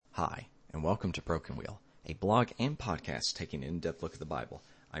Hi, and welcome to Broken Wheel, a blog and podcast taking an in-depth look at the Bible.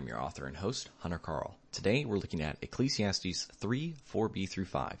 I'm your author and host, Hunter Carl. Today we're looking at Ecclesiastes 3, 4b through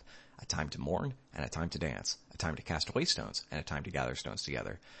 5, a time to mourn and a time to dance, a time to cast away stones and a time to gather stones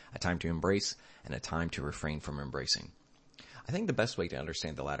together, a time to embrace and a time to refrain from embracing. I think the best way to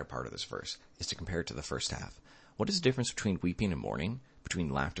understand the latter part of this verse is to compare it to the first half. What is the difference between weeping and mourning, between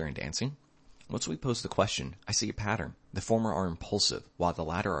laughter and dancing? Once we pose the question, I see a pattern. The former are impulsive, while the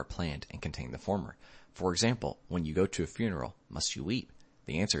latter are planned and contain the former. For example, when you go to a funeral, must you weep?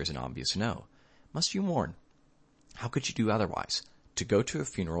 The answer is an obvious no. Must you mourn? How could you do otherwise? To go to a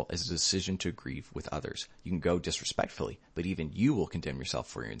funeral is a decision to grieve with others. You can go disrespectfully, but even you will condemn yourself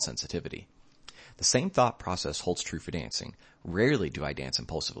for your insensitivity. The same thought process holds true for dancing. Rarely do I dance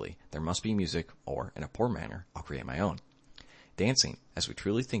impulsively. There must be music, or, in a poor manner, I'll create my own. Dancing, as we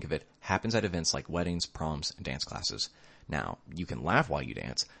truly think of it, happens at events like weddings, proms, and dance classes. Now, you can laugh while you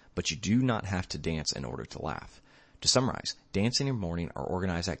dance, but you do not have to dance in order to laugh. To summarize, dancing and mourning are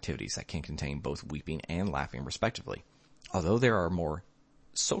organized activities that can contain both weeping and laughing respectively. Although there are more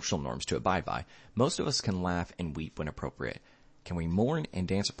social norms to abide by, most of us can laugh and weep when appropriate. Can we mourn and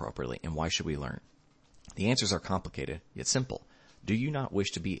dance appropriately, and why should we learn? The answers are complicated, yet simple. Do you not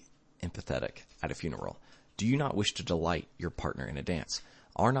wish to be empathetic at a funeral? Do you not wish to delight your partner in a dance?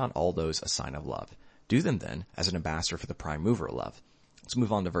 Are not all those a sign of love? Do them then as an ambassador for the prime mover of love. Let's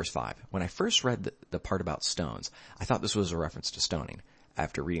move on to verse 5. When I first read the part about stones, I thought this was a reference to stoning.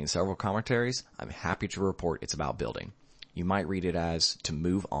 After reading several commentaries, I'm happy to report it's about building. You might read it as to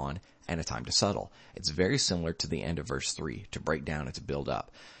move on and a time to settle. It's very similar to the end of verse 3, to break down and to build up.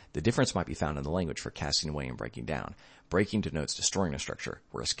 The difference might be found in the language for casting away and breaking down. Breaking denotes destroying a structure,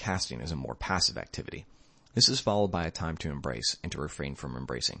 whereas casting is a more passive activity. This is followed by a time to embrace and to refrain from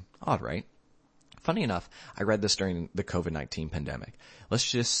embracing. Odd, right? Funny enough, I read this during the COVID-19 pandemic.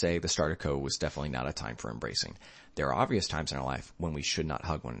 Let's just say the start of COVID was definitely not a time for embracing. There are obvious times in our life when we should not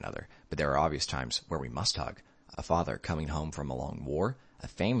hug one another, but there are obvious times where we must hug. A father coming home from a long war, a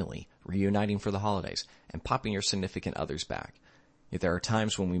family reuniting for the holidays, and popping your significant others back. Yet there are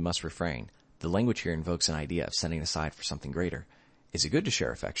times when we must refrain. The language here invokes an idea of setting aside for something greater. Is it good to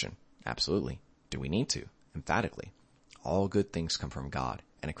share affection? Absolutely. Do we need to? Emphatically. All good things come from God,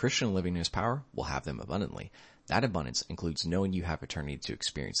 and a Christian living in His power will have them abundantly. That abundance includes knowing you have eternity to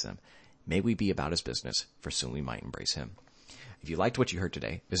experience them. May we be about His business, for soon we might embrace Him. If you liked what you heard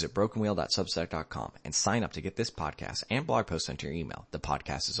today, visit brokenwheel.substack.com and sign up to get this podcast and blog post sent to your email. The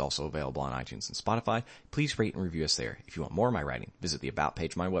podcast is also available on iTunes and Spotify. Please rate and review us there. If you want more of my writing, visit the About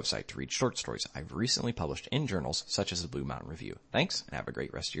page of my website to read short stories I've recently published in journals such as the Blue Mountain Review. Thanks, and have a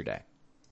great rest of your day.